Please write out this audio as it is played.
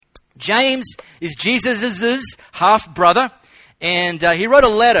James is Jesus' half-brother, and he wrote a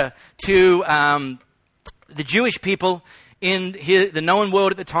letter to the Jewish people in the known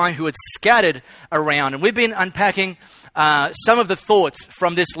world at the time who had scattered around. And we've been unpacking some of the thoughts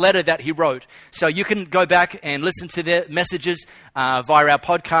from this letter that he wrote. So you can go back and listen to the messages via our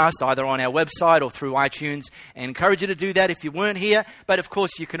podcast, either on our website or through iTunes. And encourage you to do that if you weren't here. But of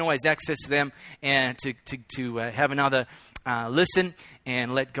course, you can always access them and to have another listen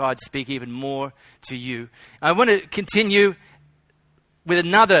and let God speak even more to you. I want to continue with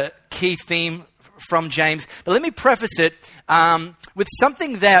another key theme from James, but let me preface it with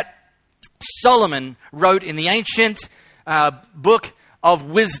something that Solomon wrote in the ancient book of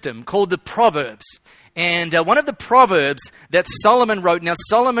wisdom called the Proverbs. And one of the Proverbs that Solomon wrote, now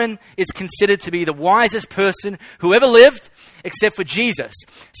Solomon is considered to be the wisest person who ever lived except for Jesus.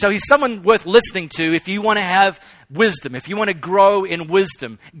 So he's someone worth listening to if you want to have wisdom, if you want to grow in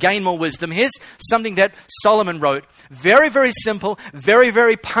wisdom, gain more wisdom. Here's something that Solomon wrote. Very, very simple, very,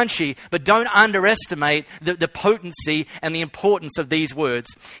 very punchy, but don't underestimate the potency and the importance of these words.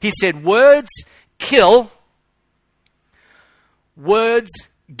 He said, words kill, words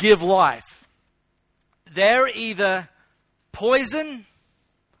give life. They're either poison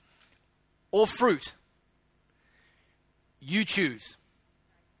or fruit. You choose.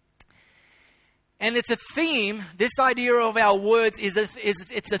 And it's a theme, this idea of our words it's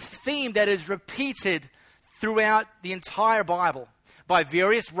a theme that is repeated throughout the entire Bible by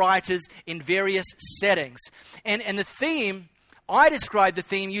various writers in various settings. And the theme, I describe the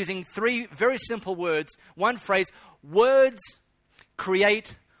theme using three very simple words. One phrase, words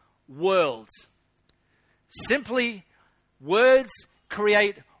create worlds. Simply, words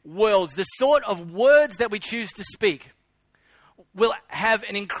create worlds. The sort of words that we choose to speak will have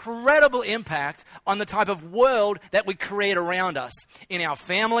an incredible impact on the type of world that we create around us. In our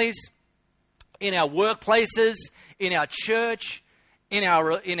families, in our workplaces, in our church, in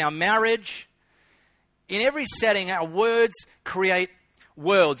our marriage. In every setting, our words create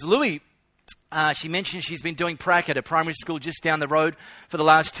worlds. Louie, she mentioned she's been doing prac at a primary school just down the road for the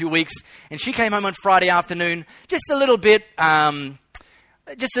last 2 weeks. And she came home on Friday afternoon just a little bit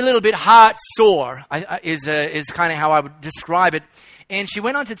heart sore is kind of how I would describe it. And she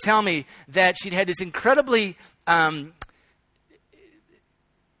went on to tell me that she'd had this incredibly kind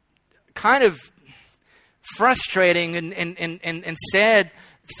of frustrating and sad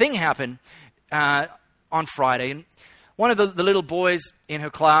thing happen on Friday. And one of the little boys in her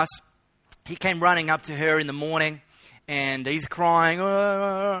class, he came running up to her in the morning, and he's crying.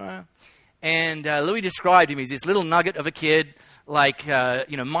 And Louis described him as this little nugget of a kid, like,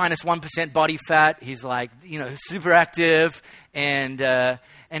 minus 1% body fat. He's like, super active. And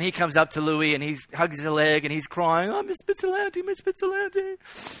he comes up to Louis and he hugs her leg and he's crying, oh, Miss Pizzolante.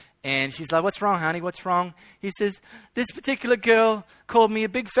 And she's like, what's wrong, honey? What's wrong? He says, this particular girl called me a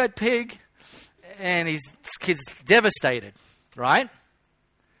big fat pig. And this kid's devastated, right?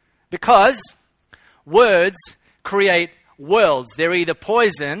 Because words create worlds. They're either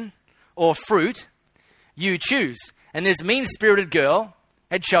poison or fruit. You choose. And this mean-spirited girl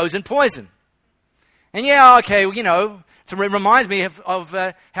had chosen poison. And it reminds me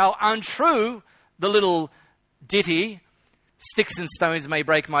of how untrue the little ditty, sticks and stones may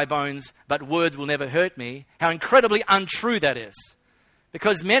break my bones, but words will never hurt me, how incredibly untrue that is.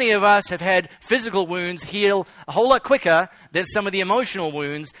 Because many of us have had physical wounds heal a whole lot quicker than some of the emotional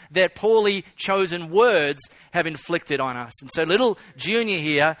wounds that poorly chosen words have inflicted on us. And so little Junior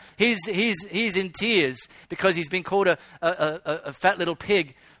here, he's in tears because he's been called a fat little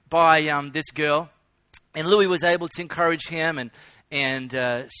pig by this girl. And Louis was able to encourage him and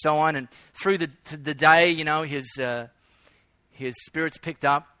so on. And through the day, his spirits picked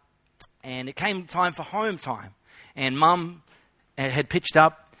up. And it came time for home time. And Mum had pitched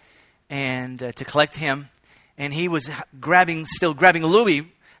up and to collect him, and he was still grabbing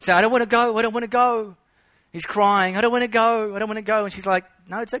Louis, saying, I don't want to go. He's crying, I don't want to go. And she's like,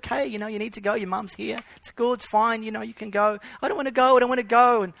 no, it's okay, you need to go, your mum's here, it's cool, it's fine, you can go. I don't want to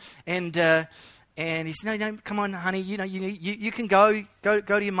go. And he said, no, come on, honey, you can go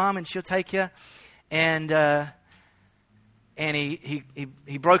to your mum and she'll take you. And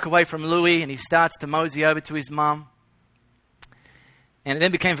he broke away from Louis and he starts to mosey over to his mum. And it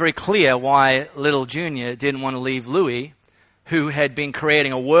then became very clear why little Junior didn't want to leave Louis, who had been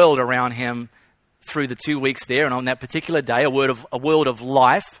creating a world around him through the 2 weeks there. And on that particular day, a world of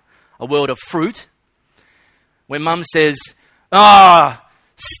life, a world of fruit. When Mum says,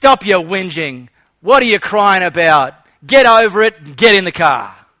 stop your whinging. What are you crying about? Get over it and get in the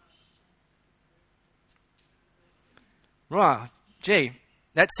car. Right, gee,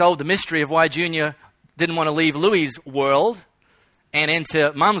 that solved the mystery of why Junior didn't want to leave Louie's world and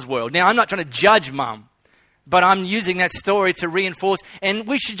enter Mum's world. Now, I'm not trying to judge Mum, but I'm using that story to reinforce, and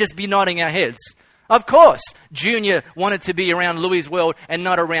we should just be nodding our heads. Of course, Junior wanted to be around Louie's world and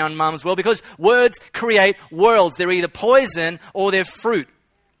not around Mum's world, because words create worlds. They're either poison or they're fruit.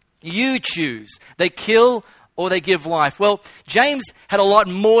 You choose. They kill or they give life. Well, James had a lot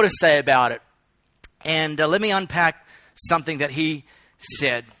more to say about it. And let me unpack something that he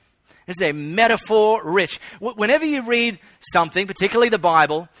said. This is a metaphor rich. Whenever you read something, particularly the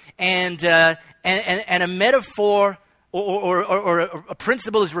Bible, and a metaphor or a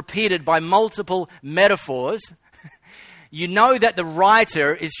principle is repeated by multiple metaphors, you know that the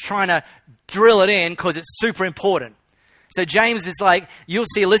writer is trying to drill it in because it's super important. So James is like, you'll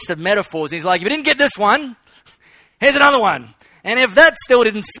see a list of metaphors. He's like, if you didn't get this one, here's another one. And if that still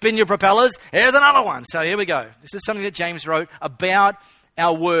didn't spin your propellers, here's another one. So here we go. This is something that James wrote about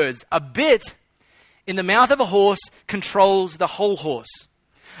our words. A bit in the mouth of a horse controls the whole horse.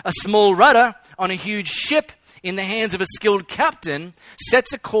 A small rudder on a huge ship in the hands of a skilled captain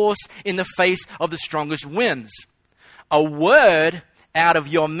sets a course in the face of the strongest winds. A word out of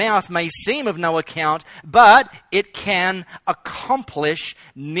your mouth may seem of no account, but it can accomplish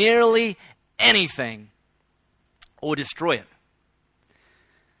nearly anything or destroy it.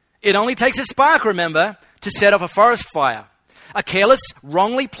 It only takes a spark, remember, to set off a forest fire. A careless,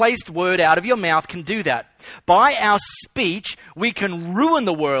 wrongly placed word out of your mouth can do that. By our speech, we can ruin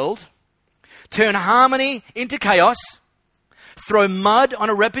the world, turn harmony into chaos, throw mud on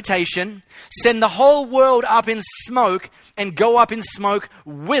a reputation, send the whole world up in smoke, and go up in smoke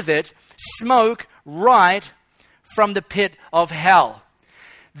with it, smoke right from the pit of hell.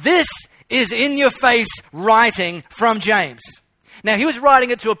 This is in-your-face writing from James. Now, he was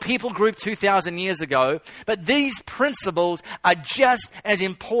writing it to a people group 2,000 years ago, but these principles are just as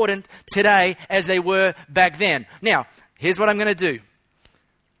important today as they were back then. Now, here's what I'm going to do.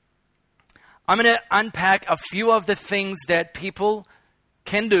 I'm going to unpack a few of the things that people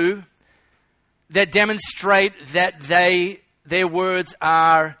can do that demonstrate that their words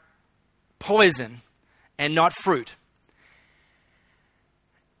are poison and not fruit.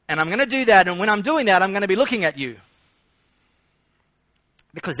 And I'm going to do that, and when I'm doing that, I'm going to be looking at you.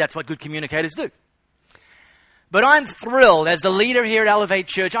 Because that's what good communicators do. But I'm thrilled, as the leader here at Elevate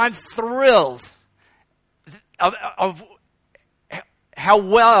Church, I'm thrilled of how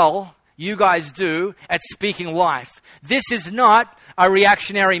well you guys do at speaking life. This is not a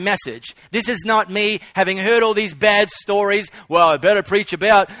reactionary message. This is not me having heard all these bad stories. Well, I better preach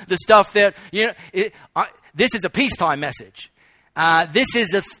about the stuff that, this is a peacetime message. This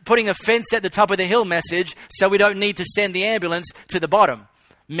is putting a fence at the top of the hill message, so we don't need to send the ambulance to the bottom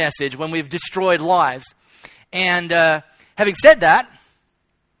message when we've destroyed lives. And having said that,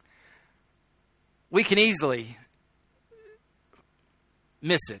 we can easily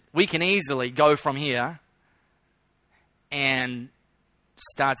miss it. We can easily go from here and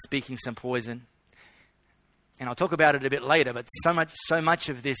start speaking some poison. And I'll talk about it a bit later, but so much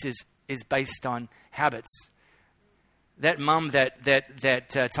of this is based on habits. That mum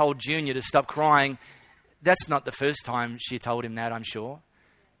that told Junior to stop crying, that's not the first time she told him that, I'm sure.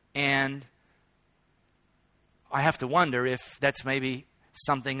 And I have to wonder if that's maybe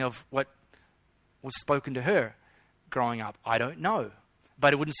something of what was spoken to her growing up. I don't know,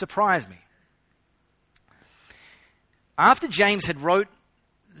 but it wouldn't surprise me. After James had wrote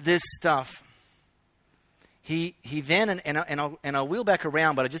this stuff, he then, and I'll wheel back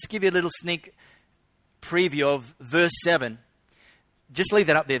around, but I'll just give you a little sneak preview of verse 7. Just leave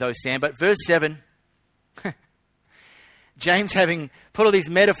that up there though, Sam. But verse 7, James, having put all these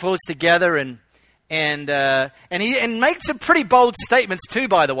metaphors together and makes some pretty bold statements too,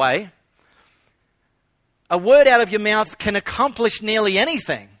 by the way. A word out of your mouth can accomplish nearly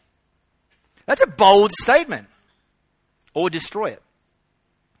anything. That's a bold statement. Or destroy it.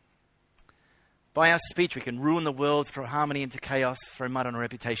 By our speech, we can ruin the world, throw harmony into chaos, throw mud on a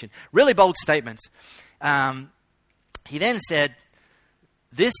reputation. Really bold statements. He then said,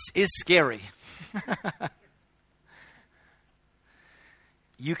 this is scary.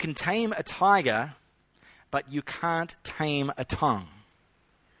 You can tame a tiger, but you can't tame a tongue.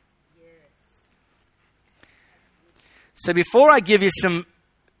 So before I give you some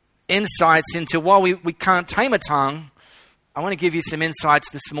insights into why we can't tame a tongue, I want to give you some insights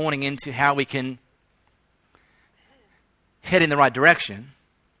this morning into how we can head in the right direction.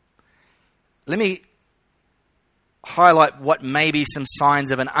 Let me highlight what may be some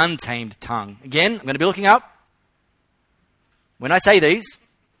signs of an untamed tongue. Again, I'm going to be looking up when I say these,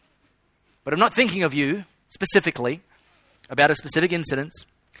 but I'm not thinking of you specifically. about a specific incident.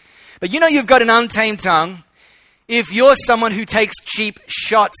 But you know you've got an untamed tongue if you're someone who takes cheap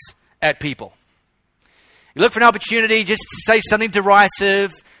shots at people. You look for an opportunity just to say something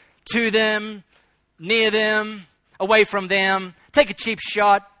derisive to them, near them, away from them. Take a cheap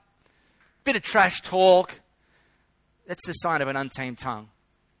shot, bit of trash talk. That's the sign of an untamed tongue.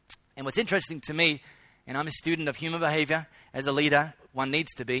 And what's interesting to me, and I'm a student of human behavior as a leader, one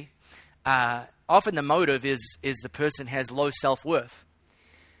needs to be, often the motive is the person has low self-worth.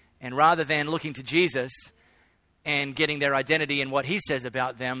 And rather than looking to Jesus and getting their identity in what he says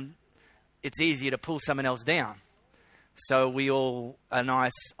about them, it's easier to pull someone else down. So we all are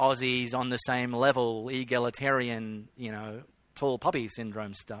nice Aussies on the same level, egalitarian, tall poppy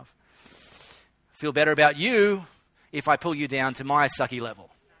syndrome stuff. Feel better about you if I pull you down to my sucky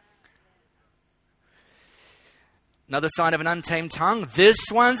level. Another sign of an untamed tongue. This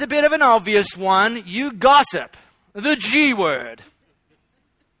one's a bit of an obvious one. You gossip. The G word.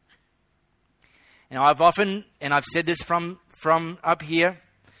 Now I've said this from up here,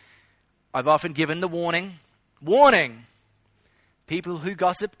 I've often given the warning. Warning! People who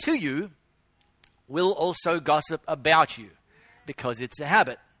gossip to you will also gossip about you because it's a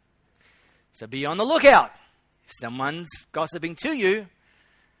habit. So be on the lookout. If someone's gossiping to you,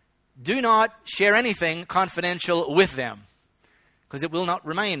 do not share anything confidential with them because it will not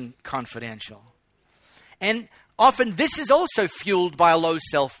remain confidential. And often this is also fueled by a low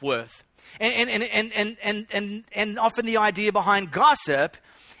self-worth. And often the idea behind gossip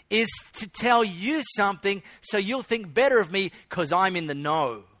is to tell you something so you'll think better of me because I'm in the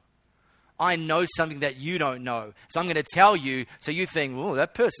know. I know something that you don't know. So I'm going to tell you so you think, oh,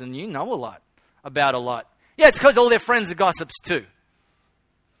 that person you know a lot about a lot. Yeah, it's because all their friends are gossips too.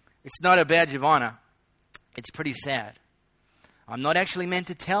 It's not a badge of honor. It's pretty sad. I'm not actually meant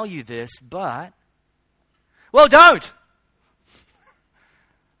to tell you this, but... Well, don't!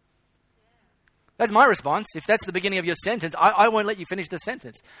 That's my response. If that's the beginning of your sentence, I won't let you finish the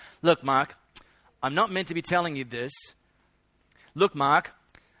sentence. Look, Mark, I'm not meant to be telling you this. Look, Mark,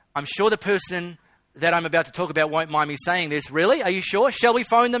 I'm sure the person that I'm about to talk about won't mind me saying this. Really? Are you sure? Shall we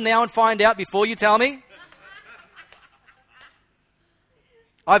phone them now and find out before you tell me?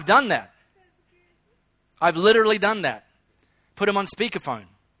 I've done that. I've literally done that. Put them on speakerphone.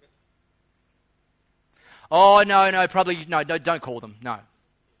 Oh, no, probably, no, don't call them, no.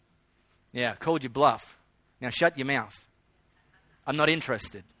 Yeah, called you bluff. Now shut your mouth. I'm not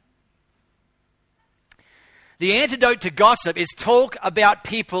interested. The antidote to gossip is talk about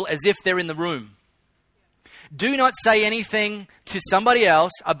people as if they're in the room. Do not say anything to somebody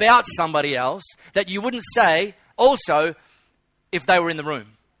else about somebody else that you wouldn't say also if they were in the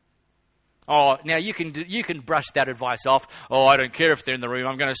room. Oh, now you can brush that advice off. Oh, I don't care if they're in the room.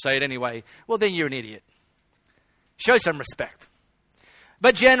 I'm going to say it anyway. Well, then you're an idiot. Show some respect.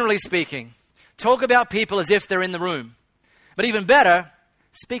 But generally speaking, talk about people as if they're in the room. But even better,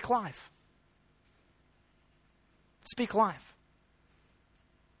 speak life. Speak life.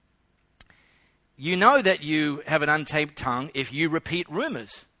 You know that you have an untamed tongue if you repeat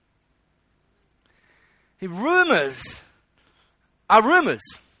rumors. Rumors are rumors.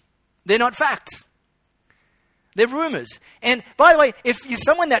 They're not facts. They're rumors. And by the way, if you're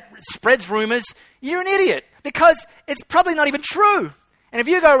someone that spreads rumors, you're an idiot because it's probably not even true. And if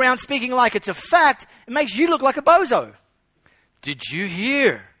you go around speaking like it's a fact, it makes you look like a bozo. Did you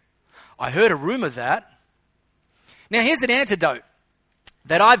hear? I heard a rumor that. Now here's an antidote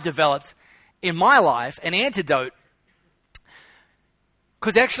that I've developed in my life, an antidote.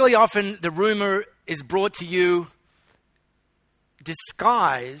 Because actually often the rumor is brought to you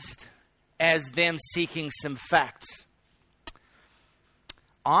disguised as them seeking some facts.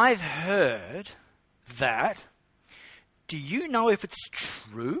 I've heard that. Do you know if it's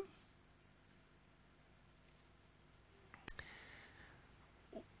true?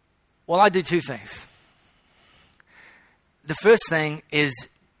 Well, I do two things. The first thing is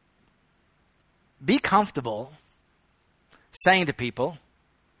be comfortable saying to people,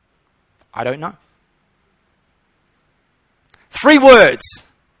 I don't know. 3 words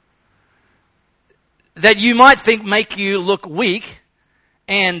that you might think make you look weak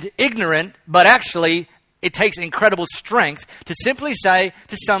and ignorant, but actually it takes incredible strength to simply say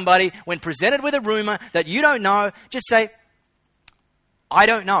to somebody when presented with a rumor that you don't know, just say, I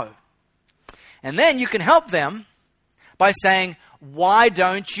don't know. And then you can help them by saying, why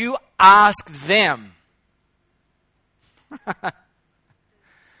don't you ask them?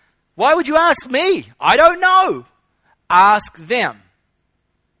 Why would you ask me? I don't know. Ask them.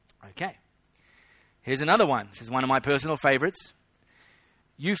 Okay. Here's another one. This is one of my personal favorites.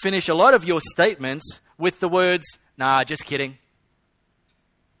 You finish a lot of your statements with the words, Nah, just kidding.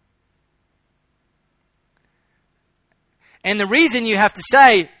 And the reason you have to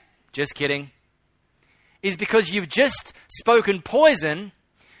say, just kidding, is because you've just spoken poison,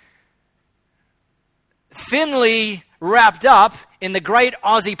 thinly wrapped up in the great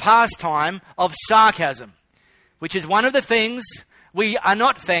Aussie pastime of sarcasm, which is one of the things we are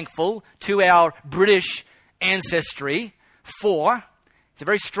not thankful to our British ancestry for. It's a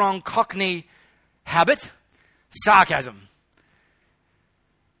very strong Cockney habit. Sarcasm.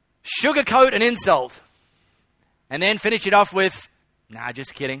 Sugarcoat an insult. And then finish it off with, nah,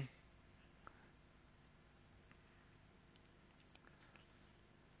 just kidding.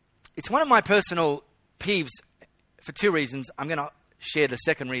 It's one of my personal peeves for two reasons. I'm going to share the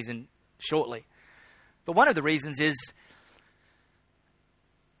second reason shortly. But one of the reasons is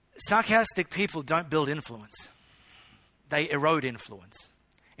sarcastic people don't build influence. They erode influence.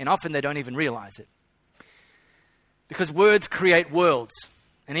 And often they don't even realize it. Because words create worlds.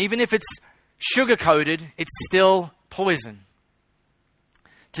 And even if it's sugar-coated, it's still poison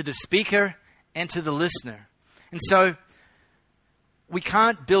to the speaker and to the listener. And so we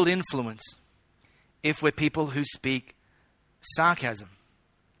can't build influence if we're people who speak sarcasm.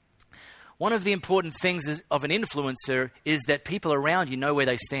 One of the important things of an influencer is that people around you know where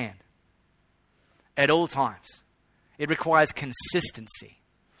they stand at all times. It requires consistency.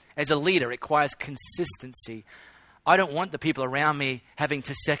 As a leader, it requires consistency. I don't want the people around me having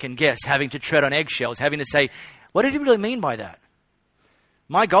to second guess, having to tread on eggshells, having to say, what did he really mean by that?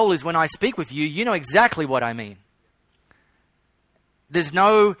 My goal is when I speak with you, you know exactly what I mean. There's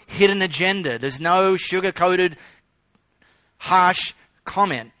no hidden agenda. There's no sugar-coated, harsh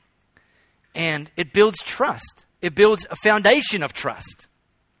comment. And it builds trust. It builds a foundation of trust.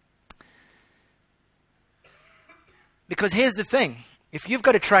 Because here's the thing. If you've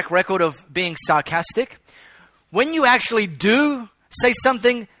got a track record of being sarcastic, when you actually do say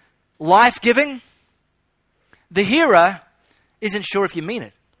something life-giving, the hearer isn't sure if you mean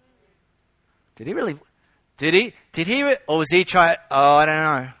it. Did he really? Did he hear it? Or was he trying? Oh, I don't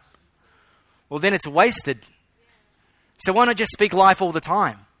know. Well, then it's wasted. So why not just speak life all the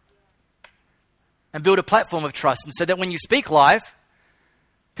time? And build a platform of trust. And so that when you speak life,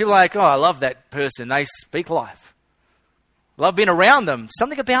 people are like, oh, I love that person. They speak life. Love being around them.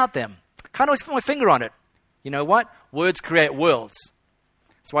 Something about them. Can't always put my finger on it. You know what? Words create worlds.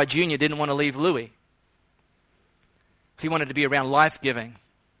 That's why Junior didn't want to leave Louis. He wanted to be around life-giving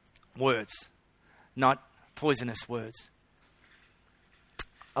words, not poisonous words.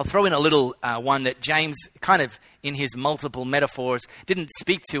 I'll throw in a little one that James, kind of in his multiple metaphors, didn't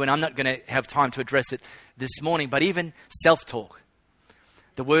speak to, and I'm not going to have time to address it this morning, but even self-talk.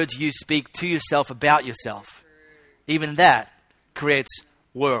 The words you speak to yourself about yourself, even that creates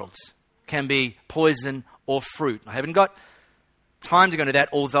worlds. Can be poison or fruit. I haven't got time to go into that,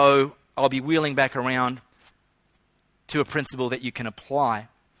 although I'll be wheeling back around to a principle that you can apply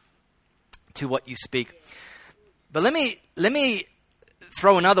to what you speak. But let me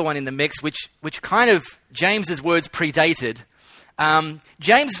throw another one in the mix, which kind of James's words predated.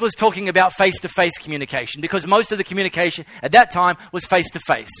 James was talking about face-to-face communication because most of the communication at that time was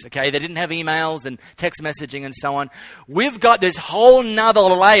face-to-face. Okay, they didn't have emails and text messaging and so on. We've got this whole nother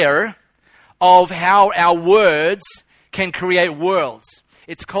layer of how our words can create worlds.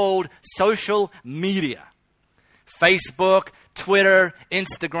 It's called social media. Facebook, Twitter,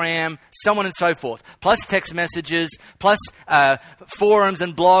 Instagram, so on and so forth. Plus text messages, plus forums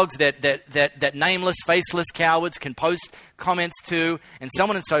and blogs that nameless, faceless cowards can post comments to, and so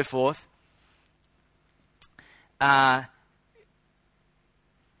on and so forth.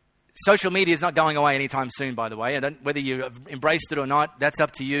 Social media is not going away anytime soon, by the way. Whether you have embraced it or not, that's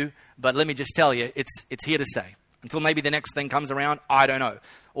up to you. But let me just tell you, it's here to stay. Until maybe the next thing comes around, I don't know.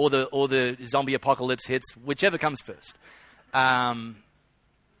 Or the zombie apocalypse hits, whichever comes first. But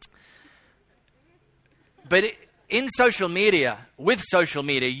in social media, with social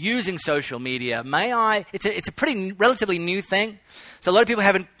media, using social media, it's a pretty relatively new thing. So a lot of people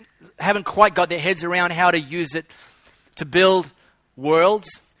haven't quite got their heads around how to use it to build worlds.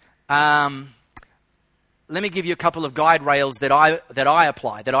 Let me give you a couple of guide rails that I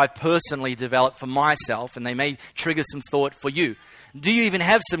apply, that I've personally developed for myself, and they may trigger some thought for you. Do you even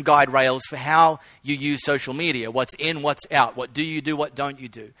have some guide rails for how you use social media? What's in, what's out? What do you do, what don't you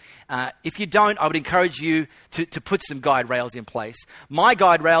do? If you don't, I would encourage you to put some guide rails in place. My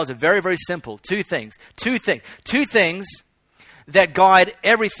guide rails are very, very simple. Two things that guide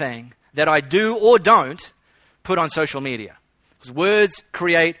everything that I do or don't put on social media. Because words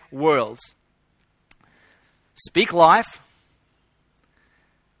create worlds. Speak life.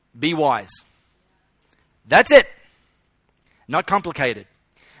 Be wise. That's it. Not complicated.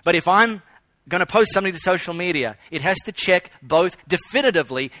 But if I'm going to post something to social media, it has to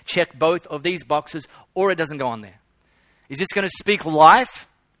definitively check both of these boxes, or it doesn't go on there. Is this going to speak life?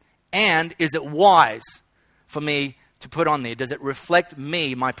 And is it wise for me to put on there? Does it reflect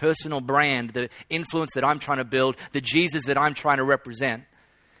me, my personal brand, the influence that I'm trying to build, the Jesus that I'm trying to represent?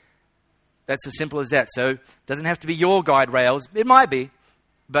 That's as simple as that. So it doesn't have to be your guide rails. It might be,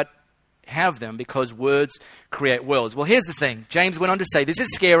 but have them, because words create worlds. Well, here's the thing. James went on to say, this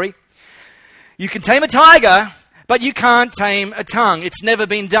is scary. You can tame a tiger, but you can't tame a tongue. It's never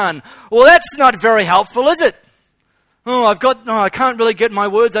been done. Well, that's not very helpful, is it? I can't really get my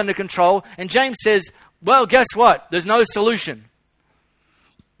words under control. And James says, well, guess what? There's no solution.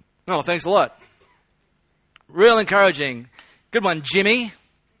 Oh, thanks a lot. Real encouraging. Good one, Jimmy.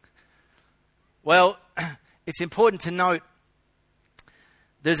 Well, it's important to note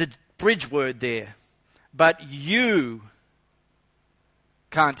there's a bridge word there. But you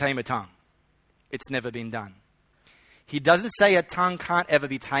can't tame a tongue. It's never been done. He doesn't say a tongue can't ever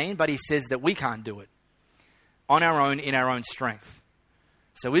be tamed, but he says that we can't do it on our own, in our own strength.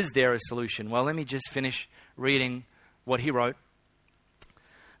 So is there a solution? Well, let me just finish reading what he wrote.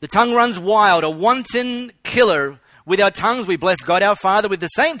 The tongue runs wild, a wanton killer. With our tongues we bless God our Father. With the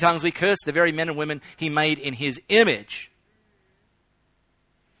same tongues we curse the very men and women he made in his image.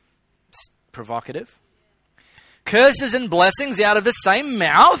 It's provocative. Curses and blessings out of the same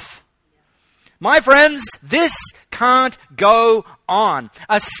mouth. My friends, this can't go on.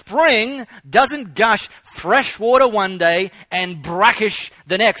 A spring doesn't gush fresh water one day and brackish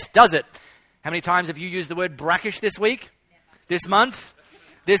the next, does it? How many times have you used the word brackish this week? This month?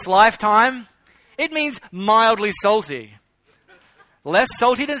 This lifetime? It means mildly salty. Less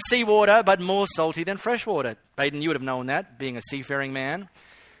salty than seawater, but more salty than fresh water. Baden, you would have known that, being a seafaring man.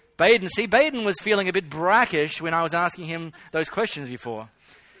 Baden was feeling a bit brackish when I was asking him those questions before.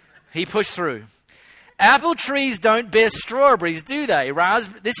 He pushed through. Apple trees don't bear strawberries, do they?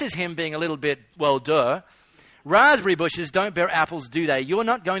 This is him being a little bit, well, duh. Raspberry bushes don't bear apples, do they? You're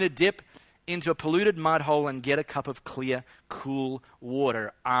not going to dip into a polluted mud hole and get a cup of clear, cool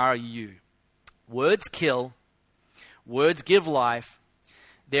water, are you? Words kill. Words give life.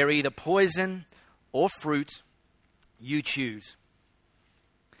 They're either poison or fruit. You choose.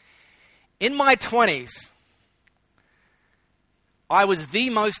 In my 20s, I was the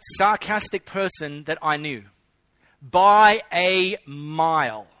most sarcastic person that I knew. By a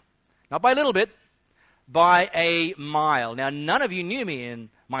mile. Not by a little bit. By a mile. Now, none of you knew me in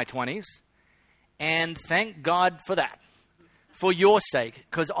my 20s. And thank God for that. For your sake.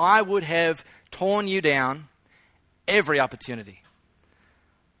 Because I would have torn you down every opportunity.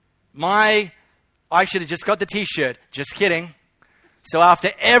 I should have just got the t-shirt. Just kidding. So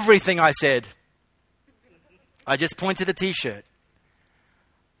after everything I said, I just point to the t-shirt.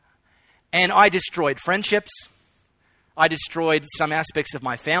 And I destroyed friendships. I destroyed some aspects of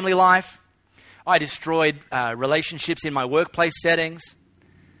my family life. I destroyed relationships in my workplace settings.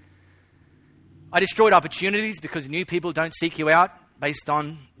 I destroyed opportunities because new people don't seek you out based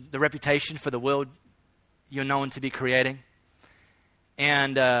on the reputation for the world you're known to be creating.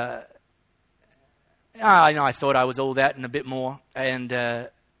 And I thought I was all that and a bit more, and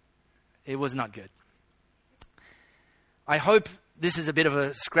it was not good. I hope this is a bit of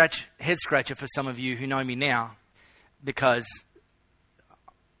a head scratcher for some of you who know me now, because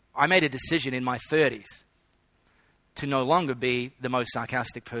I made a decision in my 30s to no longer be the most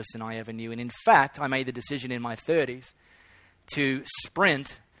sarcastic person I ever knew. And in fact, I made the decision in my 30s to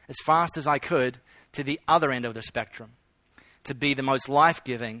sprint as fast as I could to the other end of the spectrum, to be the most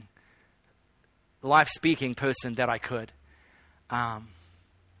life-giving, life-speaking person that I could.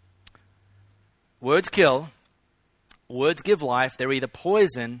 Words kill. Words give life. They're either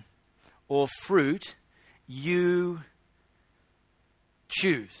poison or fruit. You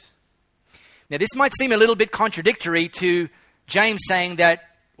choose. Now, this might seem a little bit contradictory to James saying that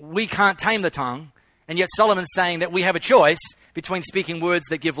we can't tame the tongue, and yet Solomon's saying that we have a choice between speaking words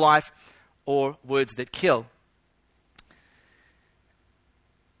that give life or words that kill.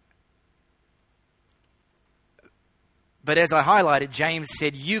 But as I highlighted, James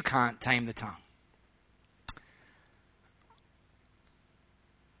said you can't tame the tongue.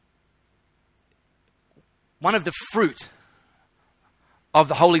 One of the fruit of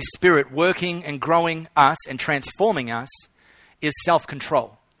the Holy Spirit working and growing us and transforming us is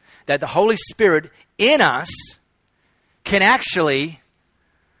self-control. That the Holy Spirit in us can actually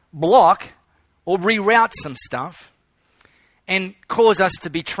block or reroute some stuff and cause us to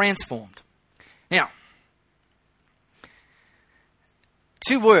be transformed. Now,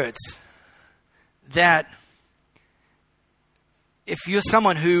 two words that if you're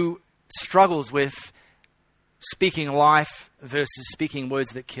someone who struggles with speaking life versus speaking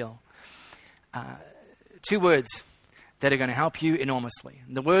words that kill, two words that are going to help you enormously.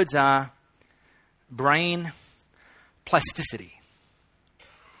 The words are brain plasticity.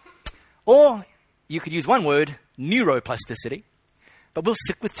 Or you could use one word, neuroplasticity, but we'll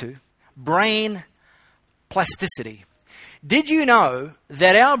stick with two. Brain plasticity. Did you know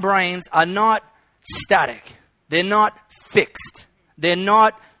that our brains are not static? They're not fixed. They're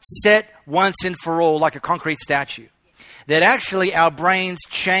not set once and for all like a concrete statue. That actually our brains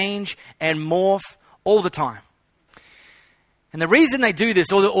change and morph all the time. And the reason they do this,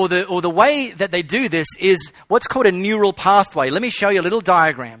 or the way that they do this, is what's called a neural pathway. Let me show you a little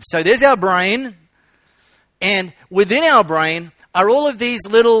diagram. So there's our brain, and within our brain are all of these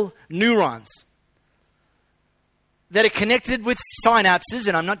little neurons that are connected with synapses,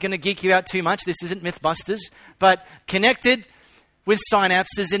 and I'm not going to geek you out too much, this isn't Mythbusters, but connected with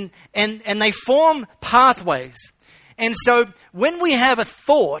synapses, and they form pathways. And so when we have a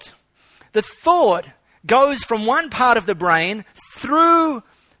thought, the thought goes from one part of the brain through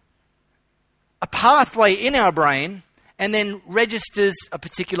a pathway in our brain and then registers a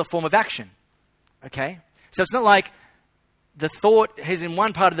particular form of action. Okay? So it's not like the thought is in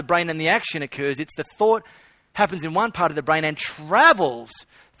one part of the brain and the action occurs. It's the thought happens in one part of the brain and travels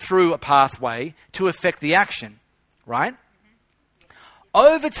through a pathway to affect the action. Right?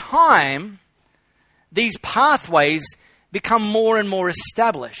 Over time, these pathways become more and more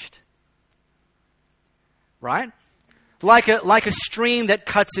established. Right? Like a stream that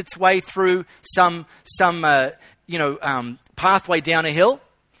cuts its way through some pathway down a hill,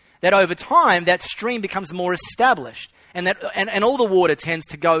 that over time that stream becomes more established, and all the water tends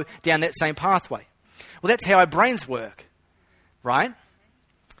to go down that same pathway. Well, that's how our brains work, right?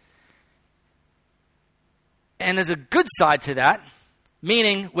 And there's a good side to that,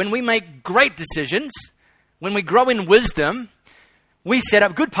 meaning when we make great decisions, when we grow in wisdom, we set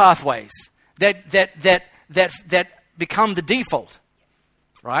up good pathways that become the default,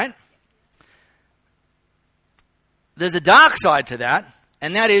 right? There's a dark side to that,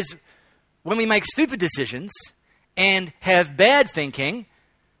 and that is when we make stupid decisions and have bad thinking,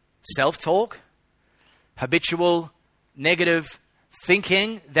 self-talk, habitual negative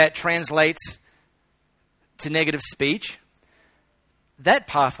thinking that translates to negative speech, that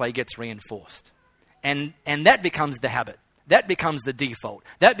pathway gets reinforced. And that becomes the habit. That becomes the default.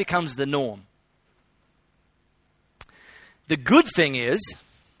 That becomes the norm. The good thing is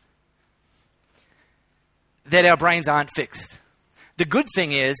that our brains aren't fixed. The good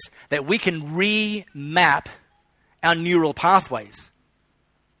thing is that we can remap our neural pathways.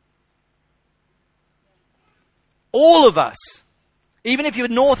 All of us, even if you're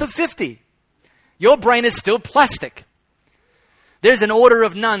north of 50, your brain is still plastic. There's an order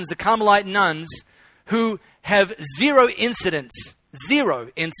of nuns, the Carmelite nuns, who have zero incidence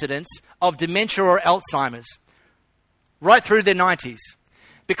of dementia or Alzheimer's right through their 90s.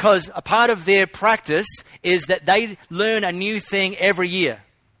 Because a part of their practice is that they learn a new thing every year.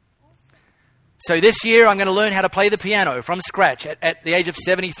 So this year I'm going to learn how to play the piano from scratch at the age of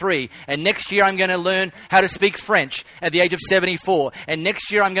 73. And next year I'm going to learn how to speak French at the age of 74. And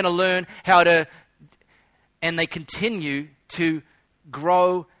next year I'm going to learn how to... And they continue to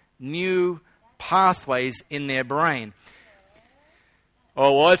grow new pathways in their brain.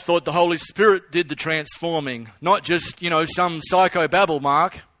 Oh, well, I thought the Holy Spirit did the transforming, not just, some psychobabble,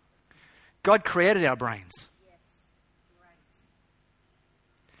 Mark. God created our brains.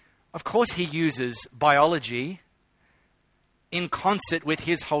 Of course, He uses biology in concert with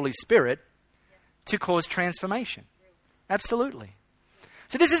His Holy Spirit to cause transformation. Absolutely.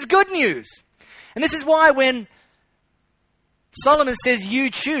 So this is good news. And this is why when Solomon says, you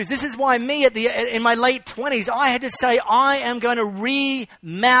choose. This is why me in my late 20s, I had to say, I am going to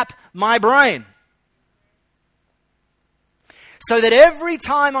remap my brain. So that every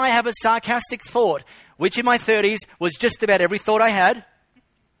time I have a sarcastic thought, which in my 30s was just about every thought I had,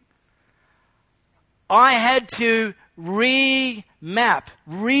 I had to reroute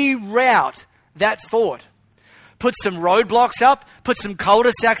that thought. Put some roadblocks up, put some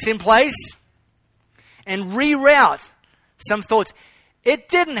cul-de-sacs in place, and reroute some thoughts. It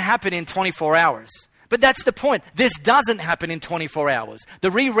didn't happen in 24 hours. But that's the point. This doesn't happen in 24 hours. The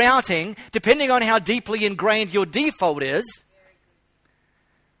rerouting, depending on how deeply ingrained your default is,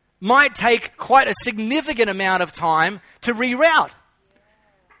 might take quite a significant amount of time to reroute.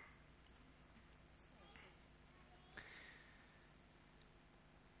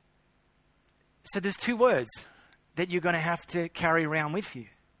 So there's two words that you're going to have to carry around with you.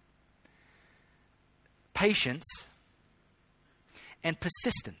 Patience and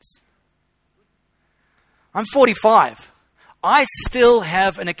persistence. I'm 45. I still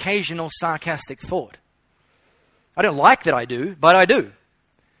have an occasional sarcastic thought. I don't like that I do, but I do.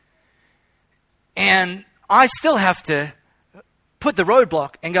 And I still have to put the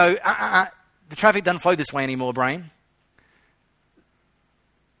roadblock and go, the traffic doesn't flow this way anymore, brain.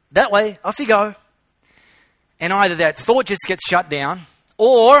 That way, off you go. And either that thought just gets shut down,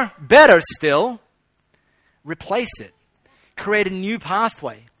 or better still, replace it. Create a new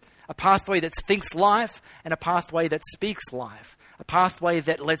pathway. A pathway that thinks life and a pathway that speaks life. A pathway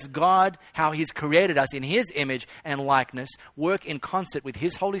that lets God, how He's created us in His image and likeness, work in concert with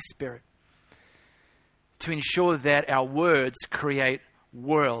His Holy Spirit to ensure that our words create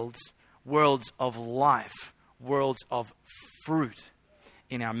worlds of life, worlds of fruit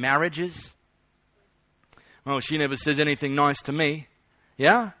in our marriages. Oh, she never says anything nice to me.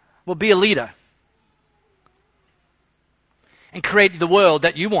 Yeah? Well, be a leader. And create the world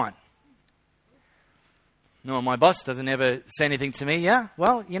that you want. No, my boss doesn't ever say anything to me. Yeah?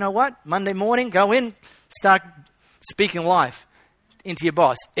 Well, you know what? Monday morning, go in, start speaking life into your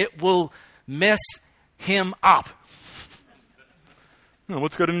boss. It will mess him up. Oh,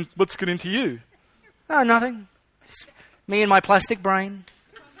 what's got into you? Oh, nothing. Just me and my plastic brain.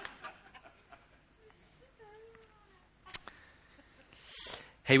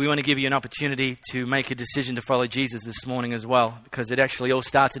 Hey, we want to give you an opportunity to make a decision to follow Jesus this morning as well, because it actually all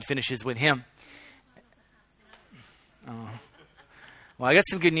starts and finishes with Him. Oh. Well, I got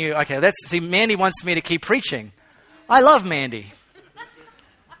some good news. Okay, Mandy wants me to keep preaching. I love Mandy.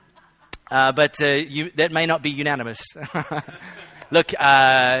 But that may not be unanimous. Look,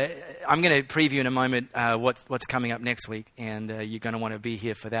 I'm going to preview in a moment what's coming up next week, and you're going to want to be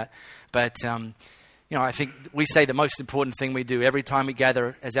here for that. But I think we say the most important thing we do every time we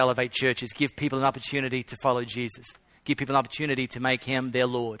gather as Elevate Church is give people an opportunity to follow Jesus. Give people an opportunity to make Him their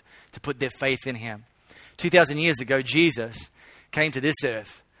Lord, to put their faith in Him. 2,000 years ago, Jesus came to this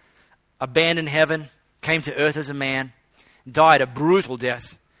earth, abandoned heaven, came to earth as a man, died a brutal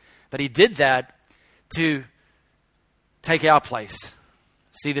death. But He did that to take our place.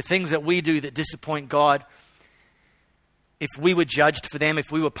 See, the things that we do that disappoint God, if we were judged for them,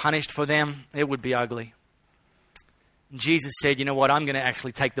 if we were punished for them, it would be ugly. And Jesus said, you know what, I'm going to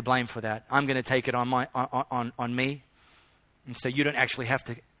actually take the blame for that. I'm going to take it on me. And so you don't actually have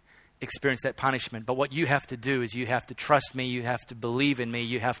to experience that punishment. But what you have to do is you have to trust me, you have to believe in me,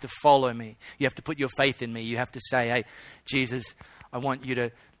 you have to follow me, you have to put your faith in me, you have to say, hey, Jesus, I want you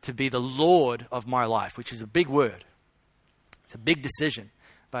to be the Lord of my life, which is a big word. It's a big decision,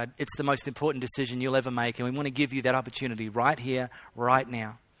 but it's the most important decision you'll ever make, and we want to give you that opportunity right here, right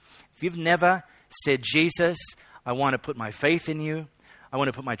now. If you've never said, Jesus, I want to put my faith in you, I want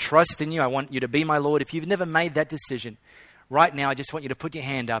to put my trust in you, I want you to be my Lord. If you've never made that decision, right now I just want you to put your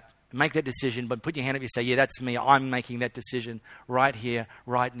hand up, make that decision, but put your hand up and say, yeah, that's me. I'm making that decision right here,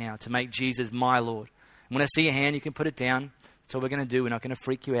 right now, to make Jesus my Lord. And when I see your hand, you can put it down. That's all we're going to do. We're not going to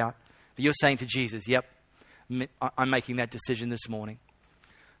freak you out. But you're saying to Jesus, yep, I'm making that decision this morning.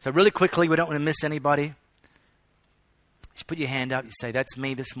 So really quickly, we don't want to miss anybody. Just put your hand up. You say, that's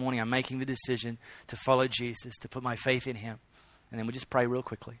me this morning. I'm making the decision to follow Jesus, to put my faith in Him. And then we'll just pray real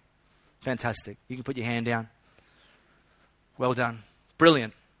quickly. Fantastic. You can put your hand down. Well done.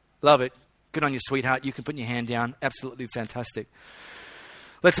 Brilliant. Love it. Good on you, sweetheart. You can put your hand down. Absolutely fantastic.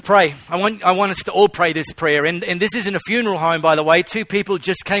 Let's pray. I want us to all pray this prayer. And this isn't a funeral home, by the way. 2 people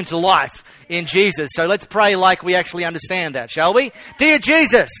just came to life in Jesus. So let's pray like we actually understand that, shall we? Dear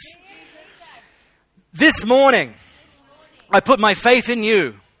Jesus, this morning, I put my faith in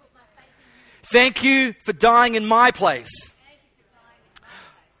you. Thank you for dying in my place.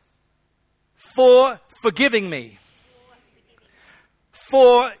 For forgiving me.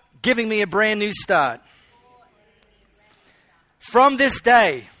 For giving me a brand new start. From this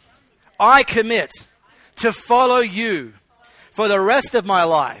day, I commit to follow you for the rest of my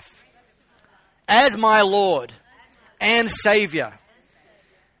life as my Lord and Savior.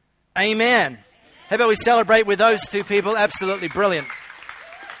 Amen. How about we celebrate with those 2 people? Absolutely brilliant.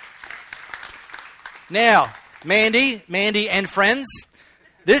 Now, Mandy and friends,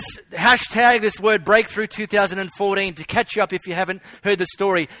 this hashtag, this word Breakthrough 2014, to catch you up if you haven't heard the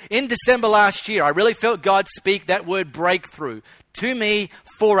story. In December last year, I really felt God speak that word breakthrough to me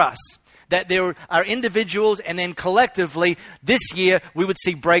for us. That there are individuals and then collectively this year we would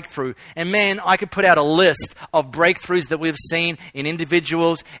see breakthrough. And man, I could put out a list of breakthroughs that we've seen in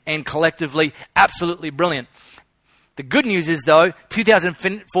individuals and collectively. Absolutely brilliant. The good news is though,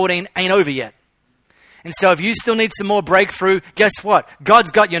 2014 ain't over yet. And so if you still need some more breakthrough, guess what? God's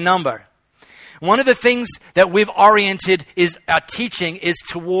got your number. One of the things that we've oriented is our teaching is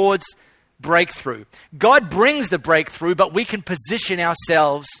towards breakthrough. God brings the breakthrough, but we can position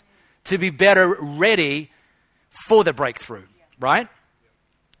ourselves to be better ready for the breakthrough, right?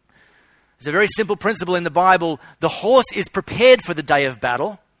 There's a very simple principle in the Bible. The horse is prepared for the day of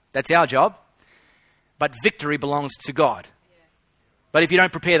battle. That's our job. But victory belongs to God. But if you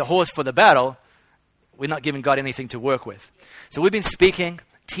don't prepare the horse for the battle, we're not giving God anything to work with. So we've been speaking,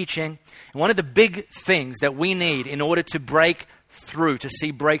 teaching, and one of the big things that we need in order to break through, to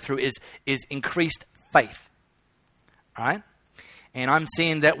see breakthrough, is increased faith. All right? And I'm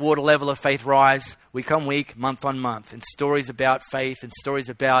seeing that water level of faith rise week on week, month on month, and stories about faith and stories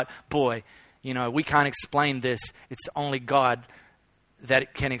about, boy, we can't explain this. It's only God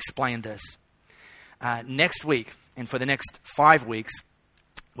that can explain this. Next week, and for the next 5 weeks,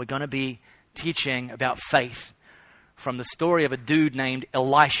 we're going to be teaching about faith from the story of a dude named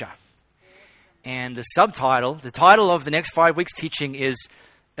Elisha. And the title of the next 5 weeks teaching is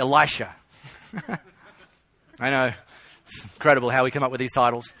Elisha. I know, it's incredible how we come up with these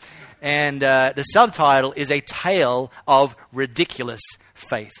titles. And the subtitle is A Tale of Ridiculous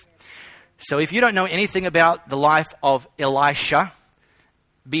Faith. So if you don't know anything about the life of Elisha,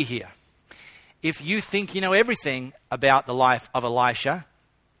 be here. If you think you know everything about the life of Elisha,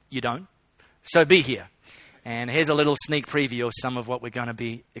 you don't. So be here. And here's a little sneak preview of some of what we're going to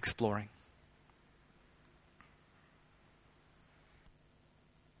be exploring.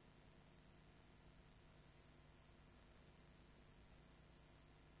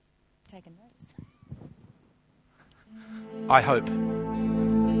 Taking notes. I hope.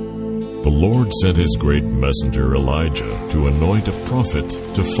 The Lord sent his great messenger Elijah to anoint a prophet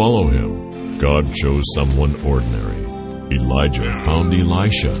to follow him. God chose someone ordinary. Elijah found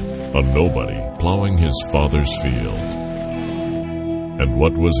Elisha, a nobody, plowing his father's field. And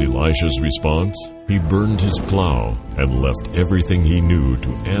what was Elisha's response? He burned his plow and left everything he knew to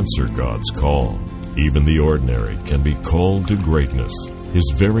answer God's call. Even the ordinary can be called to greatness.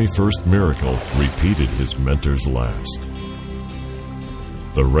 His very first miracle repeated his mentor's last.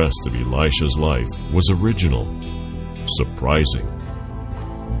 The rest of Elisha's life was original, surprising,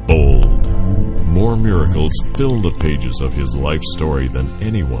 bold. More miracles fill the pages of his life story than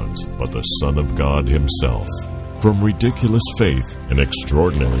anyone's but the Son of God himself. From ridiculous faith, an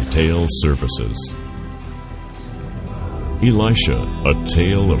extraordinary tale surfaces. Elisha, a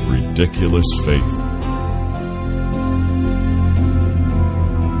tale of ridiculous faith.